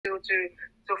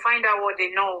to find out what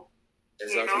they know.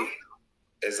 Exactly. You know?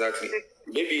 Exactly.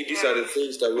 Maybe these are the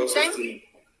things that we also see.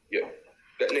 Yeah.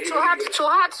 To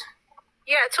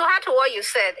add to what you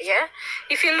said,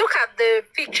 if you look at the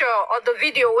picture or the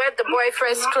video where the boy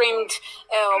first screamed,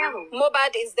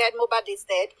 Mohbad is dead, Mohbad is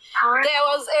dead, there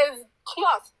was a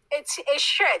cloth, a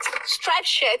shirt, striped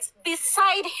shirt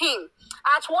beside him.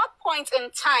 At what point in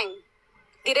time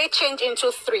did they change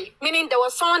into three? Meaning there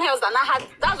was someone else that now had,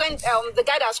 that's when the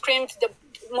guy that screamed, the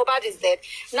Mohbad is dead,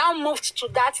 now moved to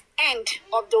that end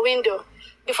of the window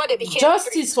before they became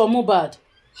justice for Mohbad.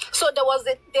 So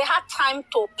they had time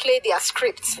to play their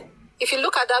script. If you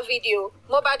look at that video,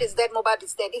 Mohbad is dead, Mohbad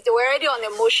is dead. If they were already on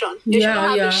emotion, they should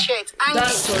have the shirt hanging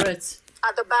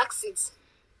at the back seats.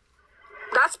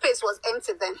 That space was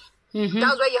empty then.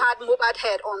 That's where you had Mohbad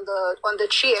head on the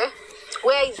chair,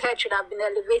 where his head should have been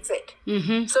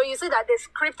elevated. So you see that they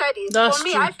scripted it. For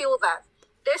me, I feel that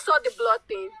they saw the blood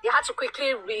thing. They had to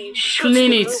quickly reshoot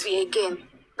the movie again.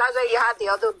 That's why you had the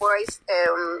other boys,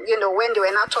 when they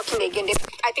were not talking again.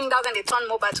 I think that's when they turned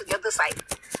Mohbad to the other side,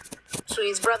 to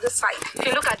his brother's side. If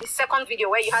you look at the second video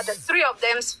where you had the three of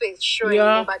them's face showing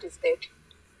Mohbad is dead.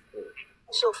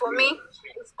 So for me,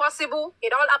 it's possible.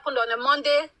 It all happened on a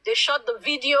Monday. They shot the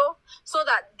video so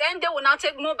that then they will now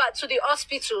take Mohbad to the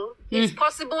hospital. It's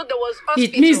possible there was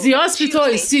hospital. It means the hospital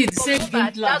is the same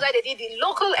Mohbad. That's why they did the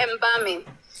local embalming.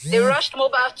 They rushed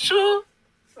Mohbad to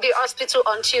the hospital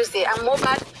on Tuesday, and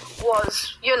Mohbad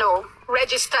was,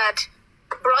 registered,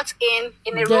 brought in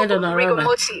a rigor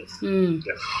motive. And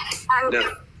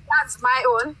that's my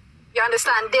own. You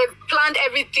understand? They've planned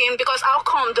everything because how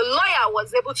come the lawyer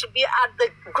was able to be at the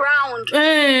ground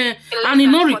and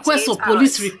in no request of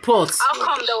police reports? How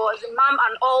come there was a mom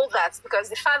and all that? Because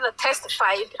the father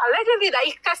testified, allegedly that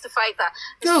he testified that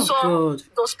he saw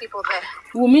those people there.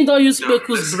 Wumi don't use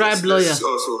Beku's bribe lawyer. Let's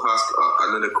also ask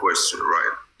another question,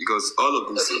 right? Because all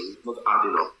of this is not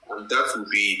adding up. And that will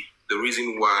be the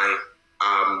reason why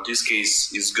this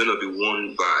case is going to be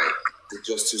won by the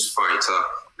justice fighter.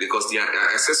 Because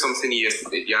I said something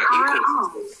yesterday, their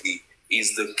inconsistency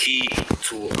is the key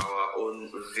to our own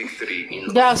victory.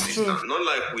 That's true. Not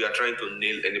like we are trying to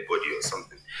nail anybody or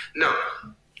something. Now,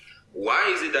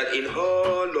 why is it that in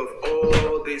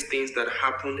all these things that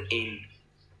happen in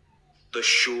the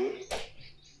show,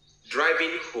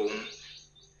 driving home,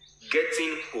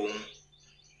 getting home,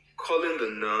 calling the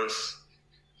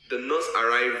nurse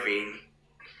arriving,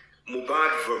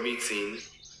 Mohbad vomiting,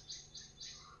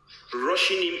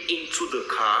 rushing him into the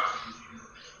car.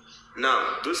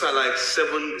 Now, those are like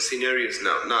 7 scenarios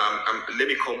now. Now, let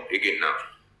me come again now.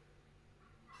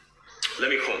 Let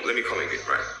me come again,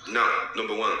 right? Now,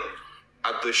 number 1,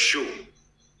 at the show,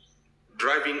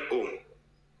 driving home,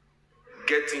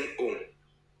 getting home,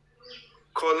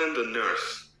 calling the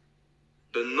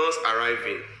nurse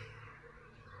arriving,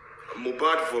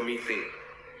 Mohbad vomiting.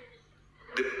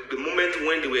 The moment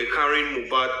when they were carrying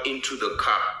Mohbad into the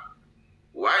car,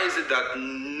 why is it that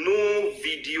no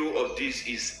video of this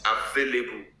is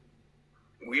available?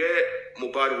 Where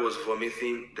Mohbad was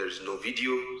vomiting, there is no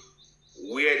video.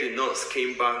 Where the nurse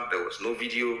came back, there was no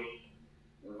video.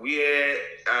 Where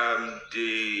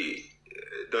the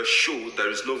show, there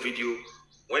is no video.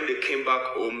 When they came back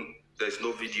home, there's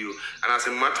no video. And as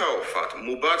a matter of fact,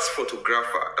 Mohbad's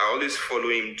photographer that always follow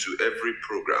him to every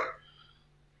program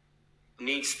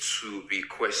needs to be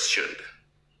questioned.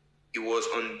 He was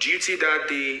on duty that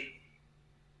day.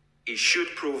 He should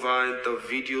provide the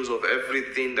videos of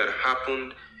everything that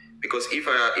happened. Because if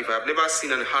I've never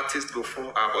seen an artist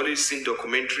before, I've always seen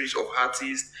documentaries of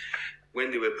artists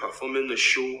when they were performing the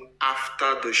show,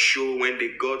 after the show, when they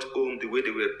got home, the way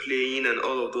they were playing and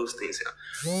all of those things.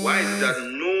 Why is it that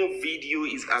no video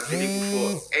is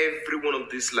available for every one of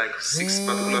these like 6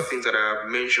 particular things that I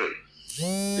have mentioned?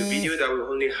 The video that we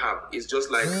only have is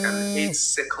just like an 8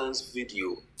 seconds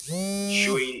video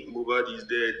showing Mohbad is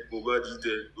dead, Mohbad is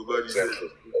dead, Mohbad is dead.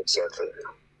 Exactly.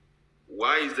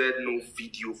 Why is there no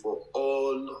video for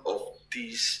all of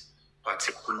these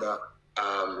particular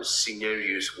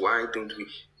scenarios? Why don't we?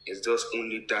 It's just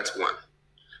only that one.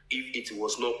 If it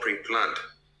was not pre-planned,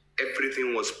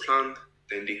 everything was planned,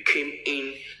 then they came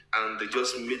in and they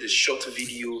just made a short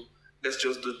video. Let's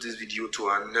just do this video to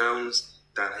announce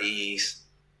that he is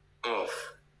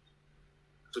off.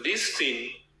 So this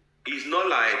thing is not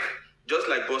like, just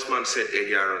like Bossman said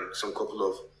earlier on, some couple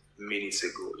of minutes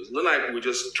ago, it's not like we're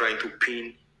just trying to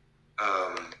pin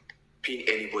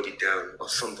anybody down or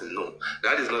something. No,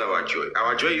 that is not our joy.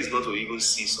 Our joy is not to even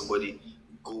see somebody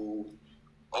go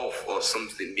off or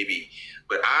something maybe,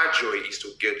 but our joy is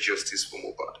to get justice for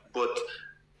Mohbad. But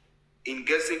in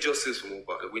getting justice for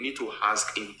Mohbad, we need to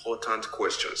ask important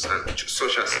questions, and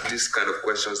such as this kind of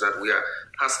questions that we are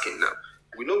asking now.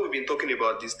 We know we've been talking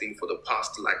about this thing for the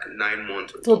past like 9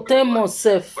 months. To 10 months,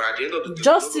 safe. But at the end of the day,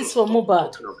 justice for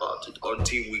Mohbad. Talking about it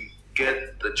until we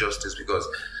get the justice, because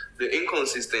the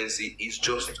inconsistency is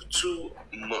just too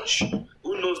much.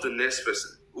 Who knows the next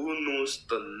person? Who knows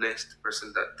the next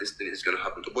person that this thing is going to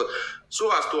happen to? But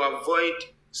so as to avoid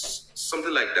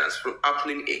something like that from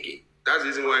happening again. That's the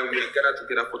reason why we are gathered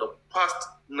together for the past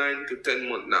 9 to 10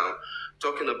 months now,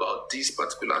 talking about this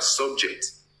particular subject.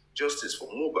 Justice for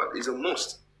Mohbad is a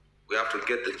must. We have to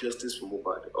get the justice for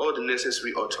Mohbad. All the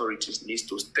necessary authorities need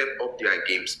to step up their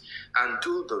games and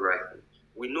do the right thing.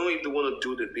 We know if they want to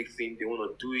do the big thing, they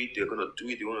want to do it, they're going to do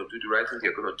it. They want to do the right thing,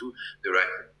 they're going to do the right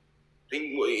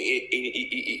thing.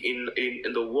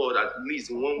 In the world, at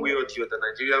least in one way or the other, the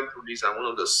Nigerian police are one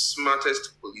of the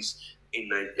smartest police in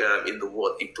the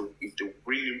world if they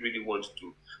really want to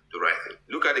do the right thing.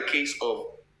 Look at the case of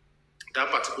that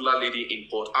particular lady in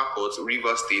Port Harcourt,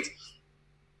 Rivers State,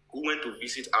 who went to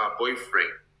visit her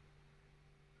boyfriend.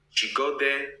 She got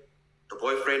there, the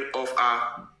boyfriend off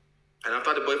her, and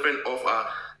after the boyfriend off her,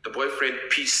 the boyfriend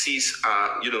pieces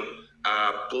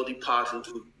body part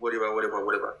into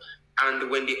whatever. And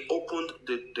when they opened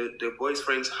the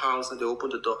boyfriend's house and they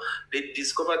opened the door, they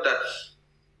discovered that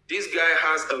this guy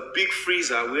has a big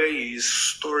freezer where he is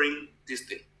storing this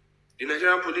thing. The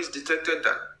Nigerian police detected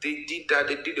that. They did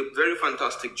a very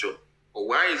fantastic job. But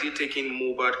why is it taking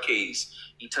Mohbad case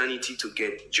eternity to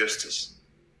get justice?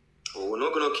 Well, we're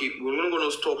not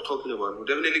gonna stop talking about it. We're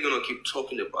definitely gonna keep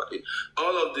talking about it.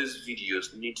 All of these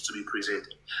videos need to be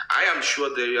presented. I am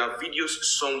sure there are videos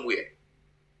somewhere.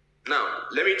 Now,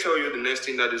 let me tell you the next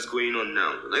thing that is going on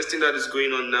now. The next thing that is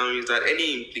going on now is that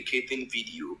any implicating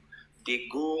video, they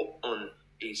go on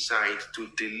a site to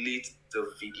delete the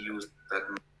videos that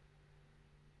you.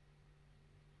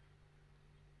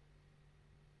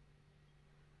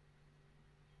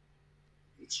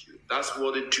 That's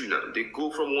what they do now. They go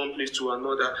from one place to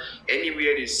another.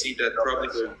 Anywhere they see that probably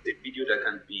there's a video that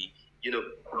can be,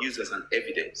 used as an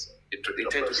evidence. They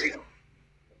tend to say.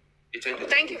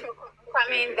 Thank you for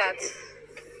confirming that,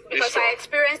 because I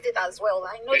experienced it as well.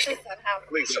 I noticed that happen.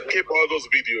 Please keep all those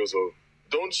videos.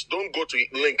 Don't go to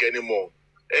link anymore.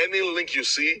 Any link you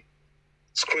see,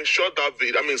 screenshot that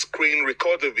video. Screen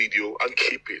record the video and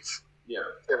keep it. Yeah.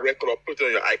 Record or put it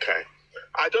on your iCloud.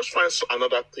 I just find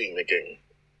another thing again.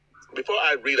 Before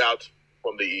I read out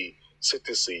from the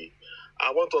CTC,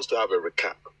 I want us to have a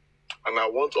recap. And I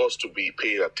want us to be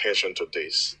paying attention to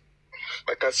this.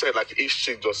 Like I said, like each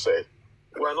chick just said,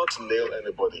 we're not to nail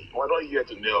anybody. We're not here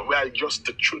to nail. We are just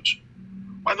the truth.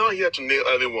 We're not here to nail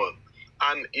anyone.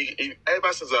 And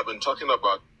ever since I've been talking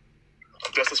about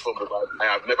justice for Mohbad, I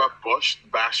have never bashed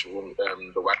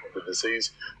the wife of the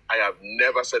deceased. I have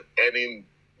never said any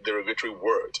derogatory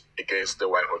word against the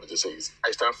wife of the deceased.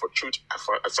 I stand for truth. I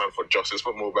stand for justice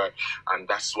for Mohbad, and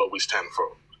that's what we stand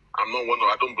for.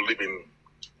 I don't believe in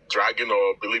dragging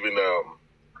or believe in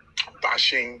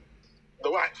bashing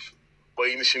the wife, but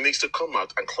she needs to come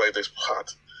out and clear this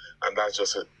part, and that's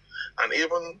just it. And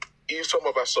even if some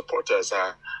of our supporters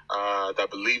are that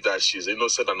believe that she's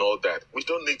innocent and all that, we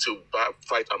don't need to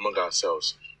fight among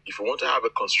ourselves. If we want to have a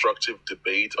constructive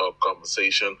debate or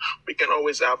conversation, we can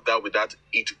always have that without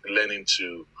it learning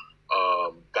to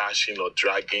bashing or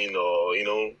dragging or,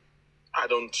 I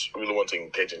don't really want to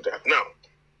engage in that. Now,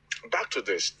 back to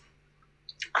this.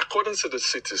 According to the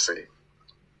CTC,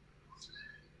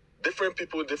 different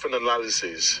people, different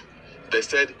analyses. They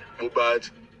said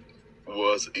Mohbad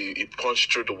he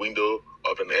punched through the window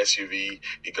of an SUV.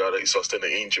 He sustained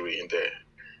an injury in there.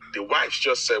 The wife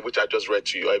just said, which I just read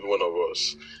to you, every one of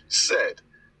us, said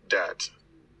that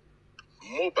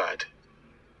Mohbad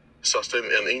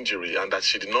sustained an injury and that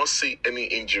she did not see any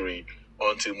injury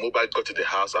until Mohbad got to the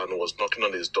house and was knocking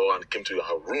on his door and came to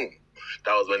her room.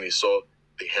 That was when he saw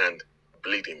the hand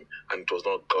bleeding and it was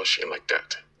not gushing like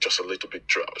that, just a little bit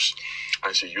drops.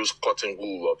 And she used cotton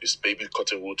wool of his baby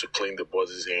cotton wool to clean the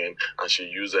body's hand, and she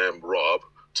used rub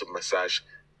to massage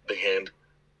the hand,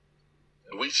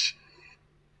 which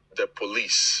the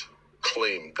police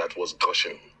claim that was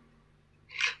gushing.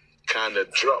 Can a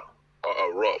drop or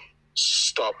a rub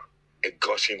stop a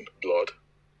gushing blood?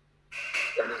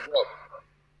 Can a rub,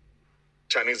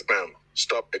 Chinese balm,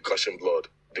 stop a gushing blood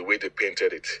the way they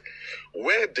painted it?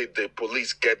 Where did the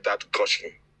police get that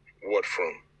gushing word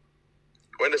from?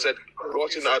 When they said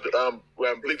gushing out,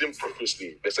 bleeding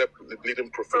profusely, they said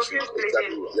bleeding profusely.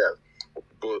 Exactly, yeah.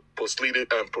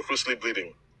 Profusely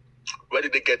bleeding. Where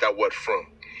did they get that word from?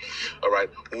 All right.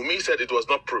 Wumi said it was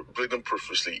not bleeding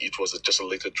profusely. It was just a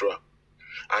little drop.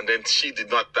 And then she did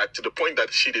not, that to the point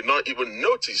that she did not even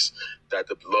notice that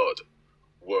the blood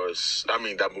was, that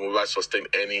Mohbad sustained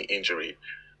any injury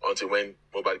until when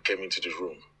Mohbad came into the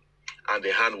room and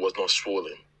the hand was not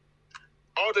swollen.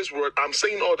 All this word, I'm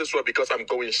saying all this word because I'm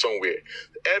going somewhere.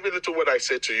 Every little word I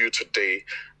say to you today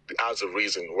has a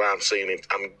reason why I'm saying it.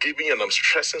 I'm giving and I'm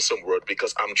stressing some word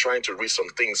because I'm trying to read some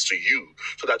things to you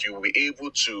so that you will be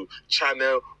able to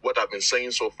channel what I've been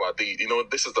saying so far.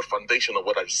 This is the foundation of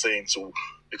what I'm saying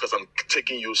because I'm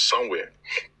taking you somewhere.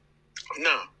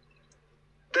 Now,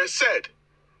 they said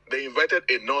they invited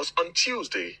a nurse on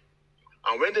Tuesday,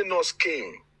 and when the nurse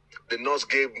came, the nurse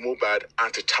gave Mohbad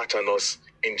anti-tetanus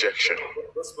injection.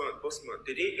 Bossman,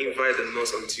 they didn't invite the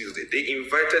nurse on Tuesday. They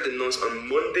invited the nurse on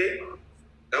Monday.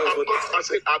 That was what I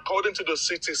said, according to the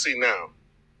CTC now.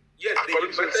 Yes, they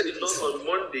invited the nurse on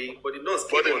Monday, but the nurse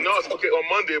came on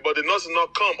Monday, but the nurse did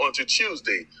not come until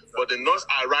Tuesday. But the nurse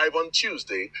arrived on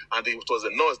Tuesday, and it was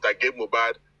the nurse that gave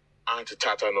Mohbad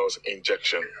anti-tetanus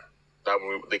injection.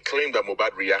 They claimed that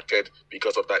Mohbad reacted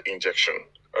because of that injection.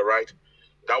 All right?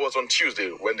 That was on Tuesday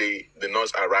when the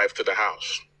nurse arrived to the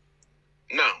house.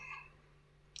 Now,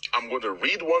 I'm going to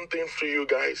read one thing for you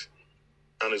guys,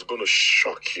 and it's going to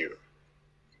shock you.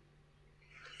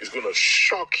 It's going to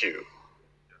shock you.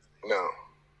 Now,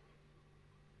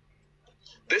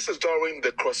 this is during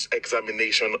the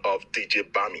cross-examination of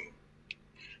DJ Bami.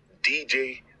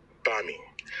 DJ Bami.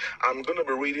 I'm going to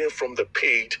be reading from the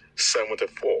page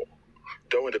 74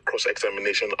 during the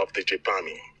cross-examination of DJ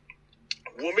Bami.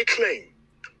 Wunmi claimed,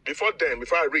 before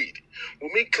I read,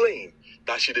 Wunmi claimed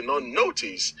that she did not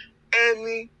notice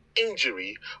any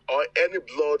injury or any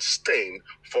blood stain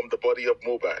from the body of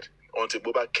Mohbad until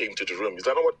Mohbad came to the room. Is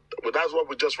that not what? That's what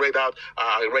we just read out.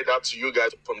 I read out to you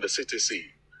guys from the CTC,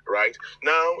 right?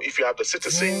 Now, if you have the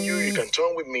CTC in you can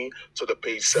turn with me to the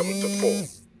page 74,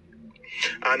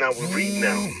 and I will read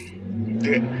now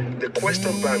the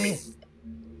question by me.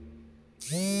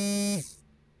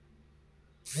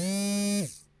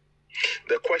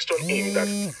 The question in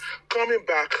that coming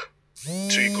back to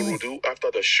Ikorodu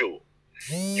after the show,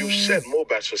 you said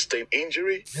Mohbad sustained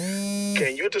injury.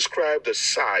 Can you describe the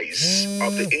size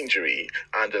of the injury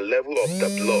and the level of the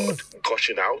blood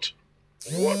gushing out?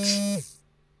 What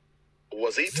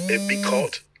was it? A big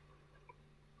cut?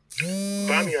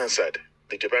 Bami answered.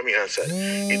 DJ Bami answered.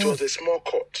 It was a small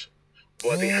cut,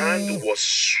 but the hand was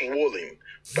swollen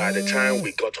by the time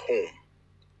we got home.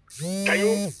 Can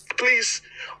you please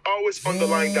always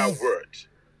underline that word?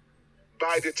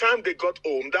 By the time they got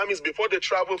home, that means before they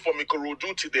traveled from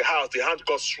Ikorodu to the house, the hand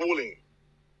got swollen.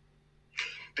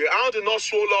 The hand did not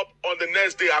swell up on the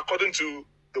next day, according to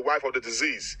the wife of the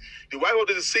deceased. The wife of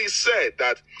the deceased said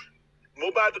that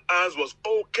Mohbad's hand was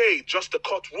okay, just a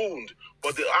cut wound,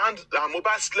 but the hand,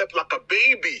 Mohbad slept like a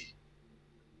baby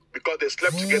because they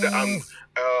slept together, and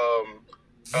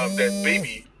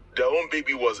their own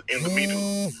baby was in the middle,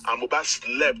 and Mohbad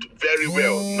slept very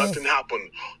well. Nothing happened.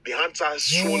 The hand started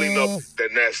swelling up the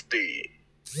next day.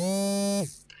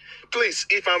 Please,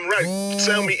 if I'm right,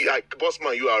 tell me,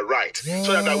 Bossman, you are right,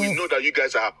 so that I will know that you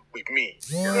guys are with me.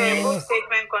 The whole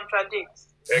statement contradicts.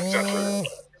 Exactly.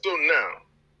 So now,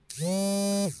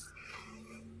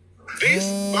 this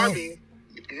Bami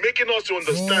making us to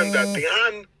understand that the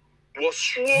hand was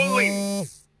swollen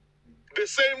the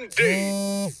same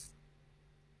day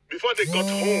before they got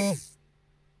home.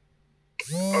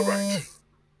 All right.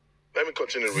 Let me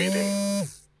continue reading.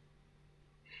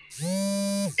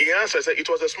 He answered, said, it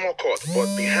was a small cut,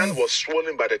 but the hand was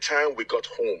swollen by the time we got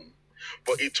home.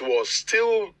 But it was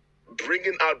still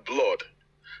bringing out blood.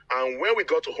 And when we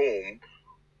got home,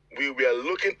 we were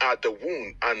looking at the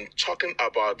wound and talking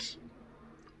about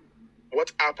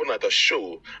what happened at the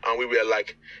show. And we were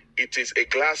like, it is a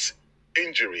glass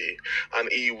injury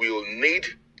and he will need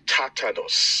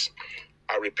tetanus.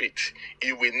 I repeat,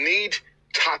 he will need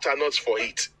tetanus for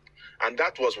it. And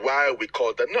that was why we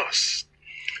called the nurse.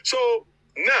 So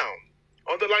now,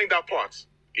 underline that part,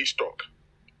 each talk,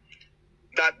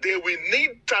 that they will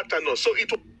need tetanus. So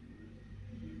it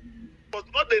was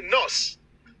not the nurse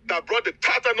that brought the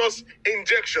tetanus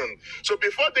injection. So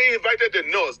before they invited the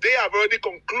nurse, they have already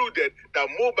concluded that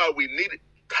Mohbad will need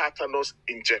tetanus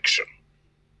injection.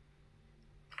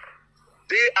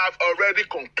 They have already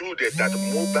concluded that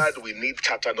Mohbad will need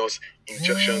tetanus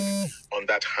injection on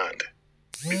that hand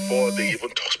before they even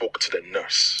spoke to the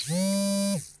nurse.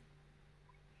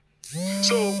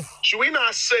 So, should we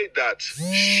not say that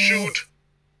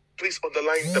please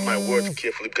underline my word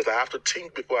carefully because I have to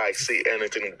think before I say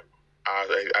anything,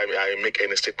 I make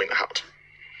any statement out.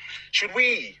 Should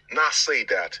we not say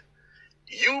that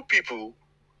you people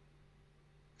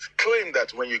claimed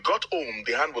that when you got home,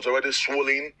 the hand was already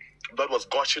swollen, blood was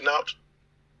gushing out.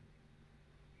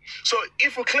 So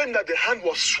if we claim that the hand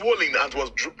was swollen and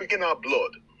was dripping out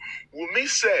blood, Wunmi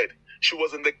said she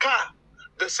was in the car,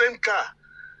 the same car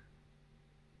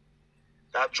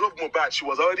that drove Mohbad. She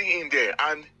was already in there,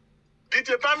 and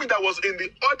DJ Bami that was in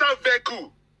the other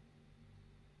vehicle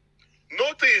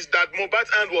noticed that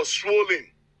Mohbad's hand was swollen.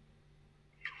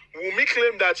 Wunmi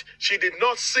claimed that she did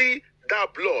not see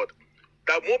that blood,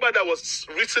 that Mohbad that was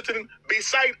sitting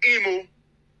beside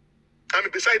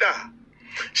beside her.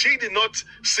 She did not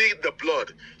see the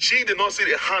blood. She did not see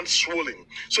the hand swollen.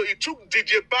 So it took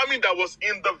DJ Bami that was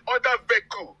in the other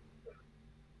vehicle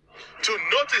to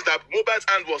notice that Mohbad's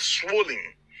hand was swollen.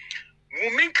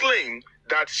 Wunmi claimed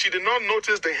that she did not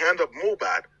notice the hand of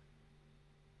Mohbad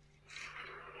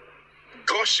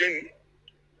gushing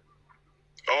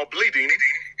or bleeding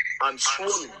and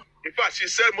swollen. In fact, she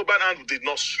said Mohbad's hand did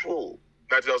not swell,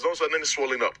 that it was not suddenly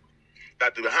swollen up,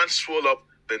 that the hand swelled up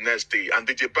the next day. And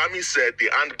DJ Bami said the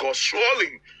hand got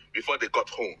swollen before they got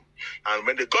home. And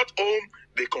when they got home,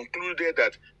 they concluded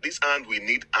that this hand will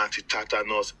need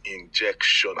anti-tetanus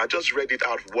injection. I just read it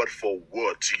out word for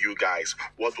word to you guys,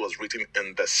 what was written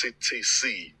in the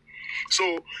CTC.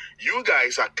 So you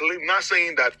guys are now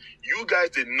saying that you guys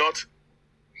did not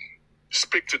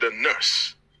speak to the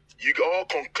nurse. You all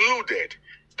concluded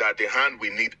that the hand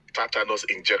will need tetanus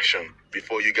injection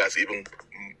before you guys even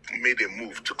made a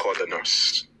move to call the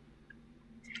nurse.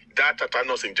 That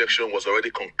tetanus injection was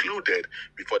already concluded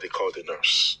before they called the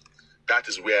nurse. That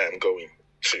is where I'm going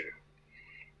to.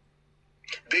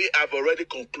 They have already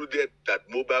concluded that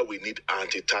Mohbad will need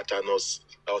anti-tetanus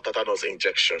or tetanus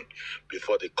injection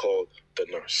before they call the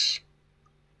nurse.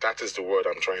 That is the word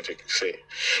I'm trying to say.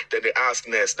 Then they asked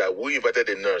nurse that who invited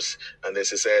the nurse, and then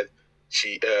she said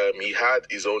he had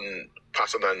his own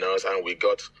personal nurse, and we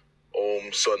got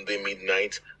home Sunday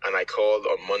midnight, and I called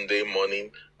on Monday morning,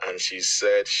 and she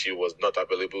said she was not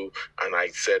available, and I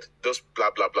said, just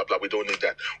blah, blah, blah, blah, we don't need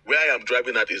that. Where I am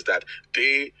driving at is that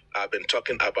they have been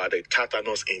talking about a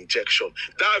tetanus injection.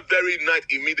 That very night,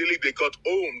 immediately they got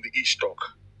home the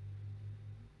e-stock.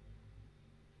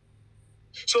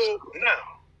 So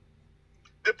now,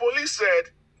 the police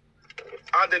said,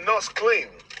 and the nurse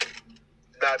claimed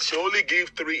that she only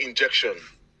gave 3 injections.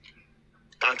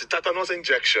 Anti-tetanus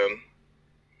injection,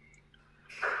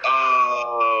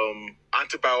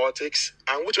 antibiotics,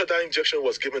 and which other injection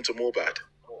was given to Mohbad?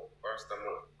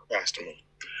 Paracetamol.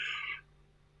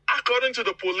 According to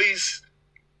the police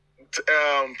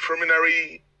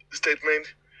preliminary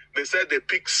statement, they said they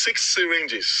picked 6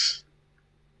 syringes.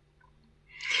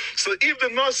 So if the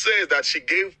nurse says that she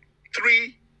gave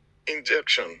 3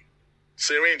 injection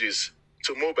syringes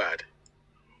to Mohbad,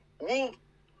 what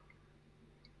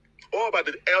about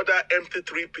the other empty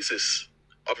 3 pieces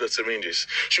of the syringes?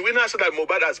 Should we not say that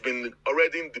Mohbad has been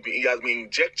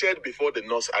injected before the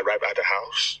nurse arrived at the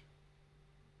house?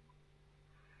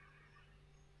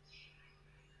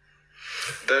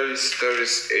 There is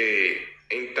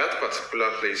in that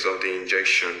particular place of the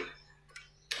injection,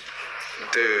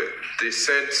 they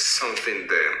said something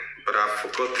there, but I've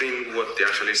forgotten what they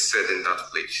actually said in that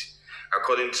place.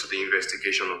 According to the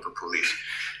investigation of the police,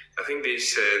 I think they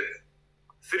said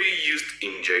 3 used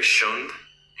injection.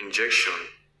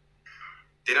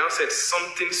 They now said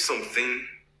something.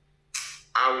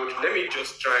 Let me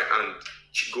just try and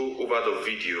go over the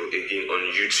video again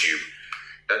on YouTube.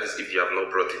 That is if you have not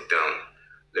brought it down.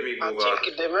 Let me go over. I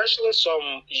think they mentioned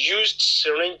some used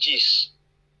syringes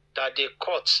that they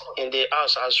caught in the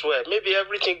house as well. Maybe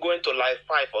everything going to like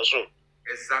 5 or so.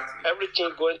 Exactly.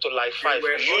 Everything going to like 5,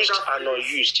 used and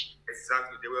unused.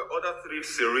 Exactly. There were other 3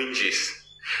 syringes.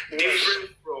 There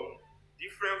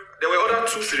were other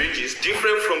 2 syringes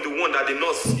different from the one that the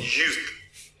nurse used.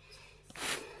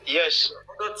 Yes.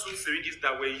 Other 2 syringes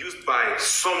that were used by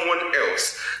someone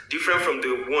else, different from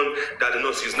the one that the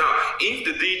nurse used. Now, if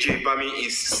the DJ Bami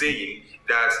is saying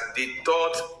that they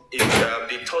thought in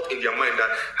their mind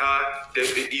that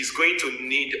is going to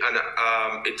need an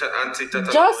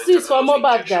anti-tetanus justice for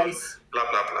Mohbad, guys. Blah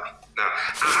blah blah. Now,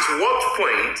 at what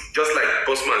point, just like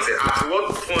Bossman said, at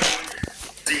what point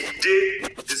did they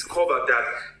discover that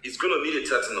it's going to need a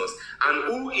tetanus? And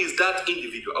who is that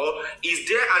individual? Or is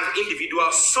there an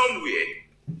individual somewhere,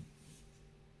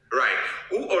 right,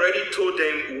 who already told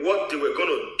them what they were going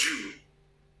to do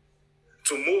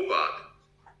to Mohbad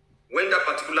when that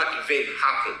particular event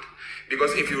happened?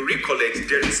 Because if you recollect,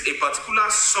 there is a particular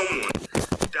someone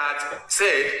that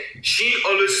said she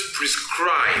always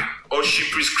prescribes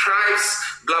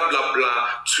blah blah blah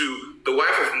to the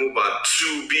wife of Mohbad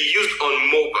to be used on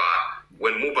Mohbad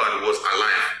when Mohbad was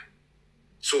alive.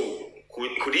 So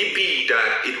Could it be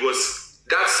that it was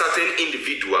that certain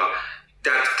individual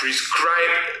that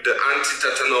prescribed the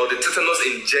anti-tetanus, the tetanus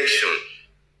injection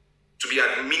to be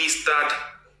administered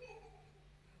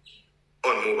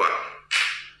on Mohbad?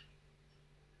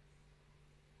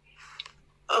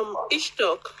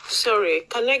 Ishtok, sorry,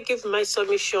 can I give my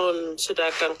submission so that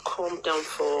I can calm down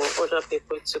for other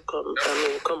people to come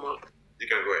up? You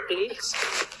can go ahead. Please.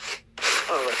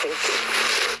 All right, thank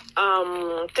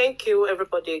you. Thank you,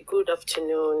 everybody. Good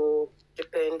afternoon,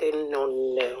 depending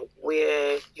on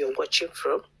where you're watching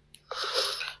from.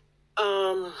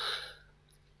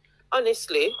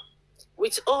 Honestly,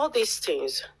 with all these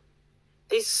things,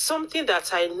 there's something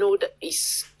that I know that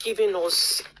is giving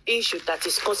us issue that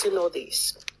is causing all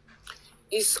this.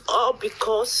 It's all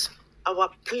because our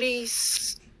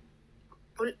police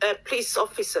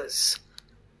officers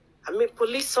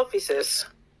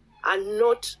are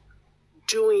not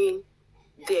doing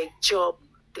their job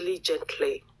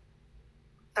diligently.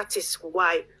 That is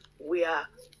why we are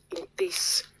in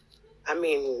this, that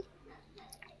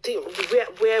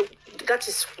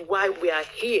is why we are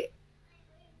here.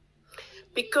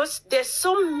 Because there's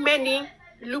so many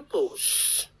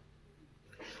loopholes.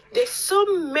 There's so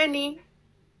many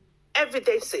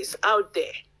evidences out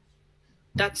there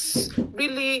that's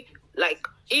really like,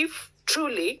 if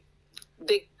truly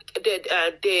they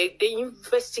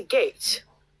investigate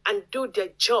and do their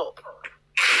job,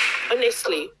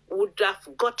 honestly, would have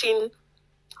gotten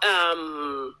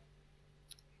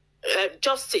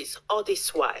justice all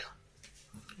this while.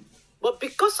 But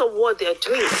because of what they're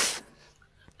doing,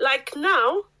 like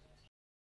now,